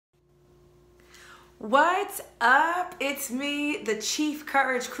What's up? It's me, the Chief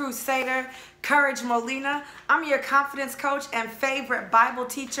Courage Crusader, Courage Molina. I'm your confidence coach and favorite Bible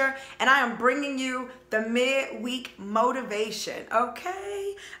teacher, and I am bringing you the midweek motivation,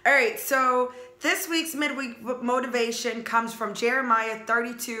 okay? All right, so this week's midweek motivation comes from Jeremiah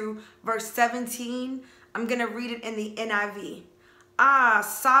 32, verse 17. I'm going to read it in the NIV. Ah,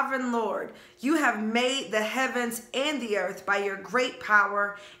 sovereign Lord, you have made the heavens and the earth by your great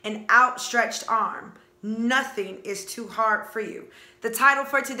power and outstretched arm. Nothing is too hard for you. The title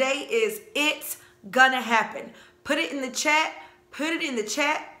for today is It's Gonna Happen. Put it in the chat. Put it in the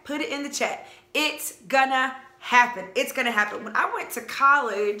chat. Put it in the chat. It's gonna happen. It's gonna happen. When I went to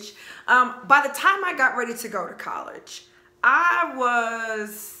college, by the time I got ready to go to college, let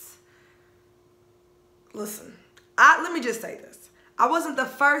me just say this. I wasn't the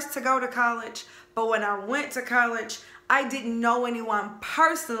first to go to college, but when I went to college, I didn't know anyone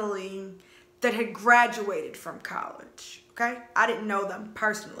personally that had graduated from college, okay? I didn't know them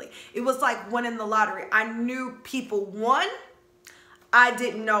personally. It was like winning the lottery. I knew people won. I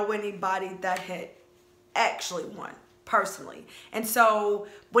didn't know anybody that had actually won personally. And so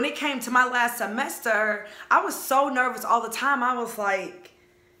when it came to my last semester, I was so nervous all the time. I was like,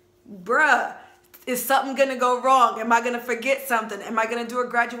 bruh, is something gonna go wrong? Am I gonna forget something? Am I gonna do a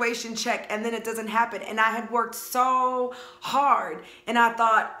graduation check and then it doesn't happen? And I had worked so hard and I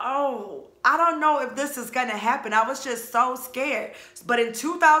thought, oh, I don't know if this is gonna happen. I was just so scared. But in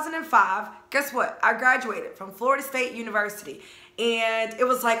 2005, guess what? I graduated from Florida State University. And it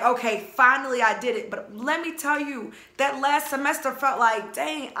was like, okay, finally I did it. But let me tell you, that last semester felt like,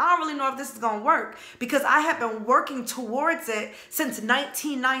 dang, I don't really know if this is going to work. Because I have been working towards it since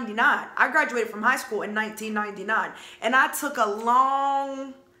 1999. I graduated from high school in 1999. And I took a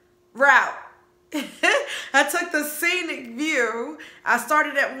long route. I took the scenic view. I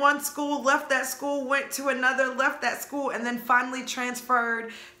started at one school, left that school, went to another, left that school, and then finally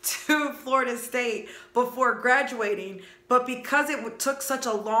transferred to Florida State before graduating. But because it took such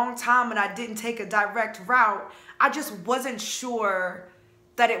a long time and I didn't take a direct route, I just wasn't sure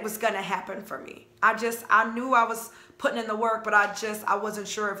that it was going to happen for me. I knew I was putting in the work, but I wasn't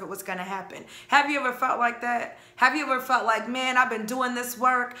sure if it was going to happen. Have you ever felt like that? Have you ever felt like, man, I've been doing this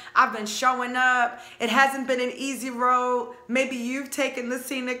work. I've been showing up. It hasn't been an easy road. Maybe you've taken the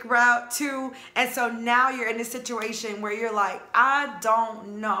scenic route too. And so now you're in a situation where you're like, I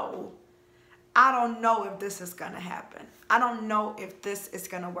don't know if this is going to happen. I don't know if this is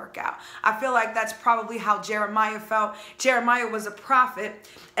going to work out. I feel like that's probably how Jeremiah felt. Jeremiah was a prophet,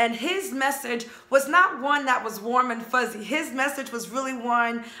 and his message was not one that was warm and fuzzy. His message was really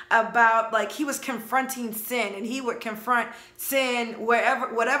one about, like, he was confronting sin, and he would confront sin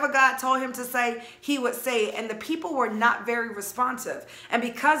whatever God told him to say, he would say it. And the people were not very responsive. And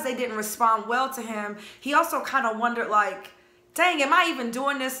because they didn't respond well to him, he also kind of wondered, like, dang, am I even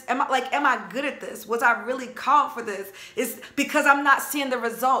doing this? Am I good at this? Was I really called for this? It's because I'm not seeing the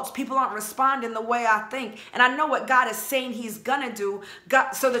results. People aren't responding the way I think. And I know what God is saying he's gonna do.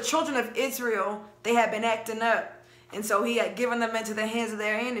 So the children of Israel, they had been acting up. And so he had given them into the hands of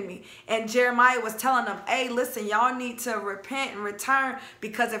their enemy. And Jeremiah was telling them, hey, listen, y'all need to repent and return,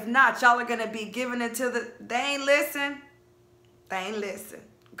 because if not, y'all are gonna be given into they ain't listen. They ain't listen,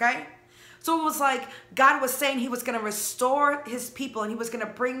 okay? So it was like God was saying he was going to restore his people and he was going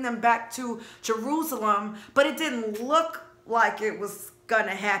to bring them back to Jerusalem, but it didn't look like it was going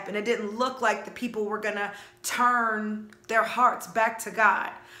to happen. It didn't look like the people were going to turn their hearts back to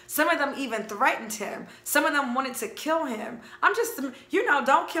God. Some of them even threatened him. Some of them wanted to kill him.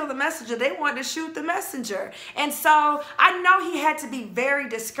 Don't kill the messenger. They wanted to shoot the messenger. And so I know he had to be very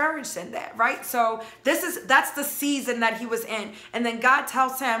discouraged in that, right? So that's the season that he was in. And then God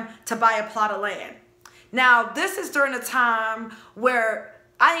tells him to buy a plot of land. Now, this is during a time where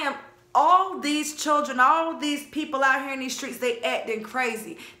all these children, all these people out here in these streets, they acting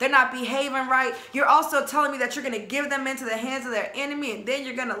crazy. They're not behaving right. You're also telling me that you're going to give them into the hands of their enemy and then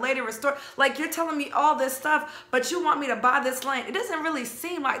you're going to later restore. Like, you're telling me all this stuff, but you want me to buy this land. It doesn't really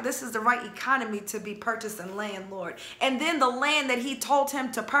seem like this is the right economy to be purchasing land, Lord. And then the land that he told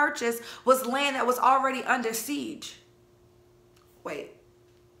him to purchase was land that was already under siege. Wait,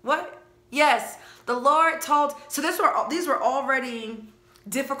 what? Yes, the Lord told, so these were already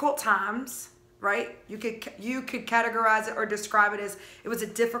difficult times, right? You could categorize it or describe it as it was a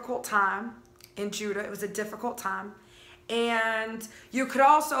difficult time in Judah. It was a difficult time. And you could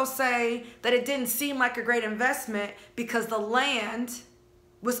also say that it didn't seem like a great investment because the land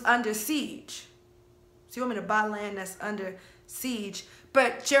was under siege. So you want me to buy land that's under siege?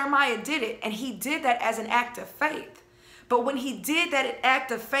 But Jeremiah did it, and he did that as an act of faith. But when he did that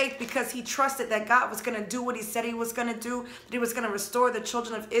act of faith, because he trusted that God was going to do what he said he was going to do, that he was going to restore the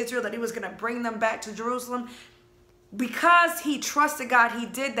children of Israel, that he was going to bring them back to Jerusalem, because he trusted God, he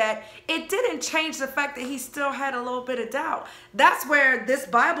did that. It didn't change the fact that he still had a little bit of doubt. That's where this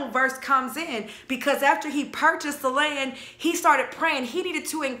Bible verse comes in, because after he purchased the land, he started praying. He needed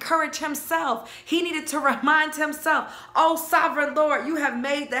to encourage himself. He needed to remind himself, oh, sovereign Lord, you have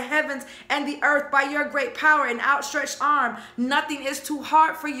made the heavens and the earth by your great power and outstretched arm. Nothing is too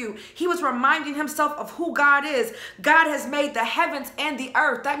hard for you. He was reminding himself of who God is. God has made the heavens and the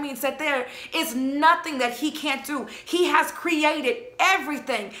earth. That means that there is nothing that he can't do. He has created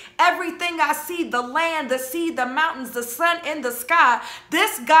everything. Everything I see, the land, the sea, the mountains, the sun, and the sky.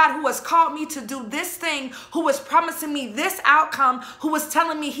 This God who has called me to do this thing, who was promising me this outcome, who was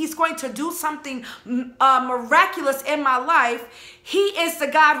telling me he's going to do something miraculous in my life, he is the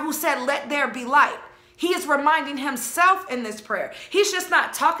God who said, let there be light. He is reminding himself in this prayer. He's just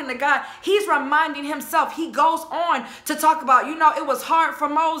not talking to God. He's reminding himself. He goes on to talk about, you know, it was hard for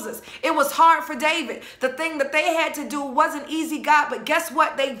Moses. It was hard for David. The thing that they had to do wasn't easy, God, but guess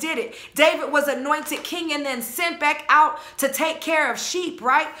what? They did it. David was anointed king and then sent back out to take care of sheep,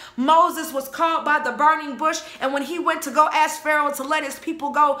 right? Moses was called by the burning bush, and when he went to go ask Pharaoh to let his people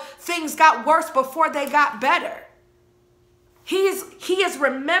go, things got worse before they got better. He is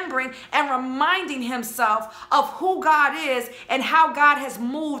remembering and reminding himself of who God is and how God has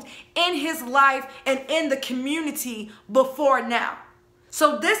moved in his life and in the community before now.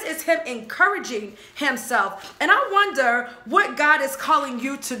 So this is him encouraging himself. And I wonder what God is calling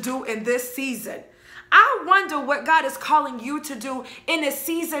you to do in this season. I wonder what God is calling you to do in a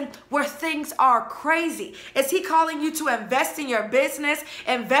season where things are crazy. Is he calling you to invest in your business,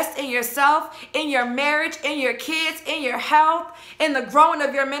 invest in yourself, in your marriage, in your kids, in your health, in the growing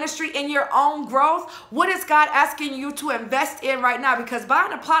of your ministry, in your own growth? What is God asking you to invest in right now? Because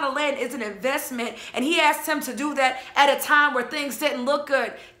buying a plot of land is an investment, and he asked him to do that at a time where things didn't look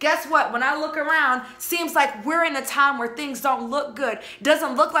good. Guess what? When I look around, seems like we're in a time where things don't look good.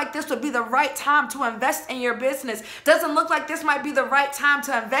 Doesn't look like this would be the right time to invest in your business. Doesn't look like this might be the right time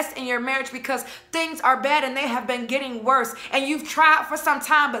to invest in your marriage, because things are bad and they have been getting worse. And you've tried for some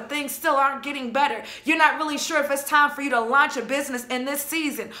time, but things still aren't getting better. You're not really sure if it's time for you to launch a business in this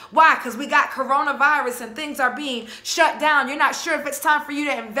season. Why? Because we got coronavirus and things are being shut down. You're not sure if it's time for you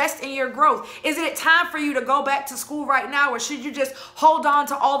to invest in your growth. Is it time for you to go back to school right now, or should you just hold on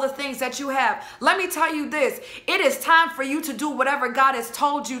to all the things that you have? Let me tell you this. It is time for you to do whatever God has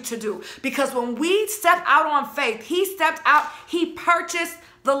told you to do, because when we step out on faith, he stepped out, he purchased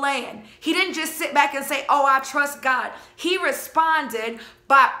the land. He didn't just sit back and say, oh, I trust God. He responded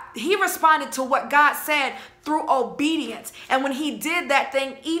to what God said through obedience. And when he did that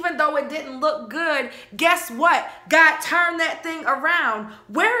thing, even though it didn't look good, guess what? God turned that thing around.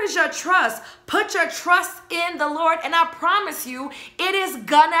 Where is your trust? Put your trust in the Lord, and I promise you, it is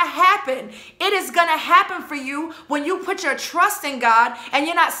gonna happen. It is gonna happen for you when you put your trust in God, and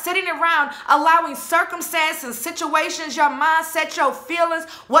you're not sitting around allowing circumstances and situations, your mindset, your feelings,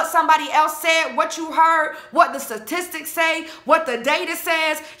 what somebody else said, what you heard, what the statistics say, what the data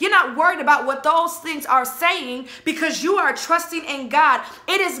says. You're not worried about what those things are saying, because you are trusting in God.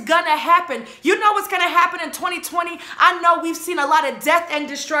 It is gonna happen. You know what's gonna happen in 2020? I know we've seen a lot of death and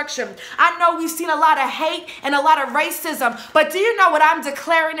destruction. I know we've seen a lot of hate and a lot of racism. But do you know what I'm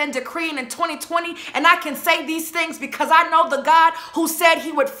declaring and decreeing in 2020? And I can say these things because I know the God who said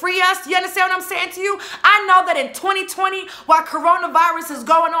he would free us. You understand what I'm saying to you? I know that in 2020, while coronavirus is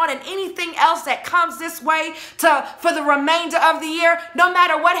going on and anything else that comes this way for the remainder of the year, no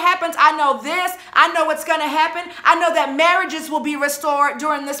matter what happens, I know this. I know what's going to happen. I know that marriages will be restored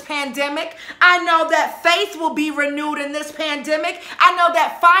during this pandemic. I know that faith will be renewed in this pandemic. I know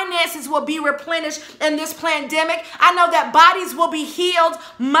that finances will be replenished in this pandemic. I know that bodies will be healed,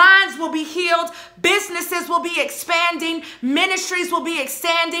 minds will be healed, businesses will be expanding, ministries will be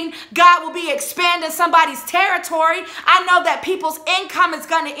expanding, God will be expanding somebody's territory. I know that people's income is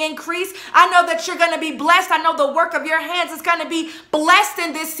going to increase. I know that you're going to be blessed. I know the work of your hands is going to be blessed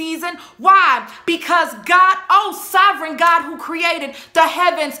in this season. Why? Because God, oh sovereign God who created the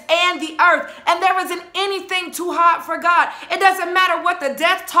heavens and the earth, and there isn't anything too hard for God. It doesn't matter what the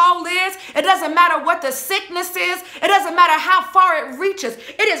death toll is. It doesn't matter what the sickness is. It doesn't matter how far it reaches.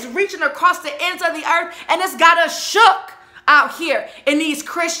 It is reaching across the ends of the earth, and it's got us shook. out here in these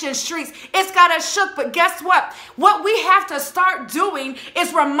Christian streets. It's got us shook, but guess what? What we have to start doing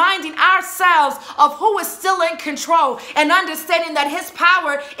is reminding ourselves of who is still in control and understanding that his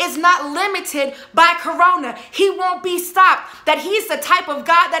power is not limited by Corona. He won't be stopped. That he's the type of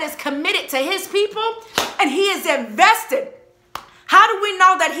God that is committed to his people and he is invested. How do we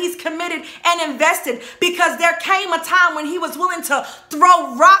know that he's committed and invested? Because there came a time when he was willing to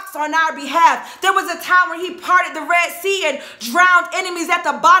throw rocks on our behalf. There was a time when he parted the Red Sea and drowned enemies at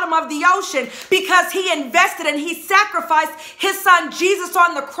the bottom of the ocean because he invested and he sacrificed his son Jesus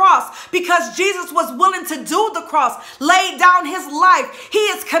on the cross because Jesus was willing to do the cross, laid down his life.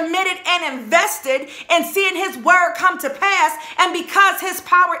 He is committed and invested in seeing his word come to pass. And because his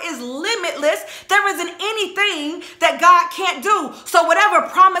power is limitless, there isn't anything that God can't do. So whatever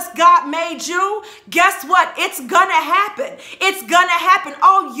promise God made you, guess what? It's gonna happen. It's gonna happen.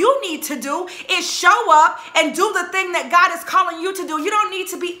 All you need to do is show up and do the thing that God is calling you to do. You don't need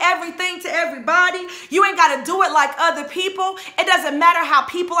to be everything to everybody. You ain't gotta do it like other people. It doesn't matter how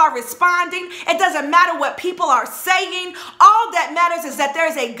people are responding. It doesn't matter what people are saying. All that matters is that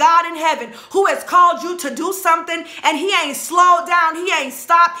there's a God in heaven who has called you to do something, and he ain't slowed down, he ain't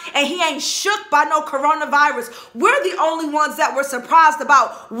stopped, and he ain't shook by no coronavirus. We're the only ones that were surprised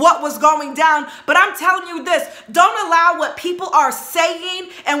about what was going down. But I'm telling you this, don't allow what people are saying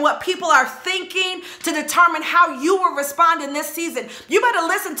and what people are thinking to determine how you will respond in this season. You better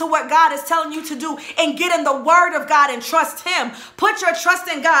listen to what God is telling you to do and get in the word of God and trust him. Put your trust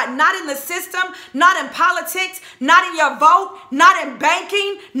in God, not in the system, not in politics, not in your vote, not in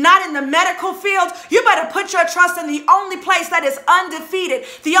banking, not in the medical field. You better put your trust in the only place that is undefeated,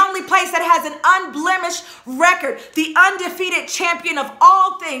 the only place that has an unblemished record, the undefeated champion of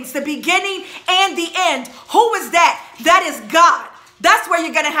all things, the beginning and the end. Who is that? That is God. That's where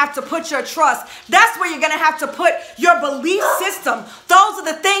you're going to have to put your trust. That's where you're going to have to put your belief system. Those are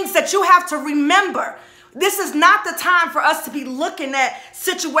the things that you have to remember. This is not the time for us to be looking at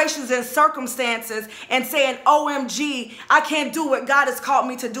situations and circumstances and saying, OMG, I can't do what God has called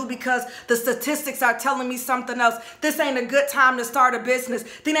me to do because the statistics are telling me something else. This ain't a good time to start a business.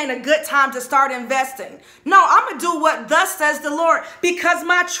 This ain't a good time to start investing. No, I'm going to do what thus says the Lord because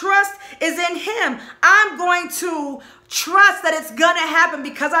my trust is in him. I'm going to trust that it's gonna happen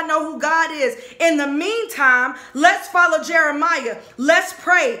because I know who God is. In the meantime, let's follow Jeremiah. Let's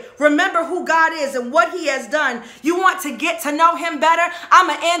pray. Remember who God is and what he has done. You want to get to know him better? I'm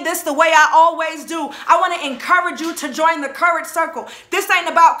gonna end this the way I always do. I want to encourage you to join the Courage Circle. This ain't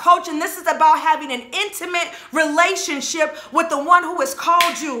about coaching. This is about having an intimate relationship with the one who has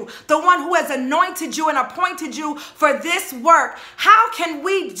called you, the one who has anointed you and appointed you for this work. How can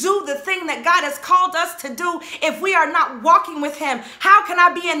we do the thing that God has called us to do if we are not walking with him? How can I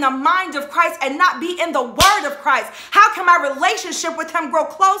be in the mind of Christ and not be in the word of Christ? How can my relationship with him grow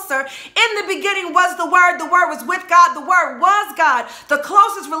closer? In the beginning was the word was with God, the word was God. The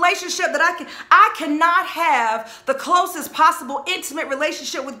closest relationship that I cannot have the closest possible intimate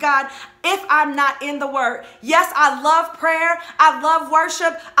relationship with God if I'm not in the word. Yes, I love prayer, I love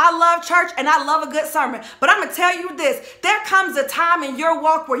worship, I love church, and I love a good sermon. But I'm gonna tell you this, there comes a time in your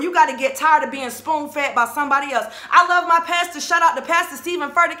walk where you gotta get tired of being spoon-fed by somebody else. I love my pastor. Shout out to Pastor Stephen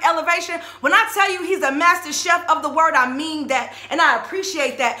Furtick, Elevation. When I tell you he's a master chef of the word, I mean that, and I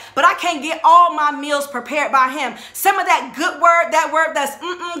appreciate that. But I can't get all my meals prepared by him. Some of that good word, that word that's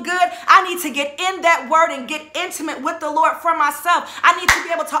good, I need to get in that word and get intimate with the Lord for myself. I need to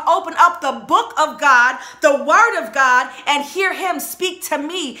be able to open up the book of God, the word of God, and hear him speak to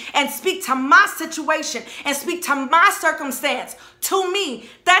me and speak to my situation and speak to my circumstance. To me,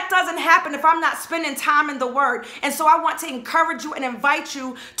 that doesn't happen if I'm not spending time in the word. And so I want to encourage you and invite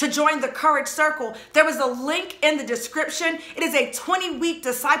you to join the Courage Circle. There is a link in the description. It is a 20-week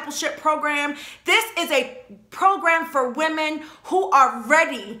discipleship program. This is a program for women who are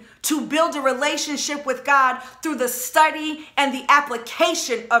ready to build a relationship with God through the study and the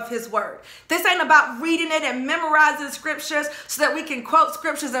application of his word. This ain't about reading it and memorizing scriptures so that we can quote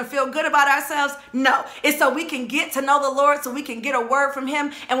scriptures and feel good about ourselves. No, it's so we can get to know the Lord, so we can get a word from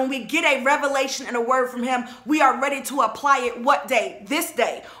him. And when we get a revelation and a word from him, we are ready to apply it what day? This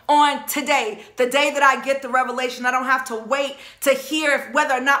day, on today, the day that I get the revelation. I don't have to wait to hear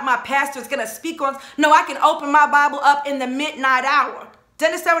whether or not my pastor is going to speak on. No, I can open my Bible up in the midnight hour. Do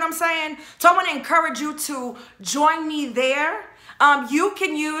you understand what I'm saying? So I want to encourage you to join me there. You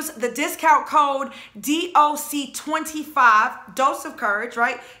can use the discount code DOC25, Dose of Courage,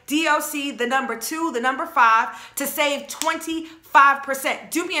 right? DOC, the number 2, the number 5, to save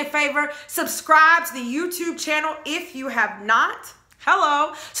 25%. Do me a favor, subscribe to the YouTube channel if you have not.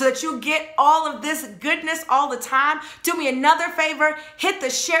 Hello, so that you get all of this goodness all the time. Do me another favor, hit the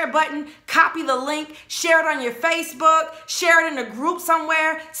share button, copy the link, share it on your Facebook, share it in a group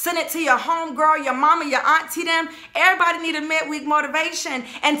somewhere, send it to your homegirl, your mama, your auntie, them. Everybody need a midweek motivation,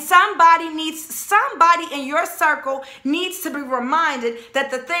 and somebody in your circle needs to be reminded that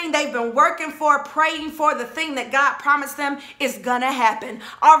the thing they've been working for, praying for, the thing that God promised them is gonna happen.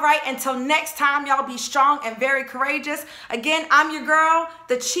 All right, until next time, y'all be strong and very courageous. Again, I'm your girl,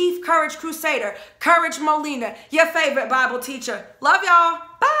 the Chief Courage Crusader, Courage Molina, your favorite Bible teacher. Love y'all.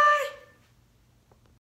 Bye.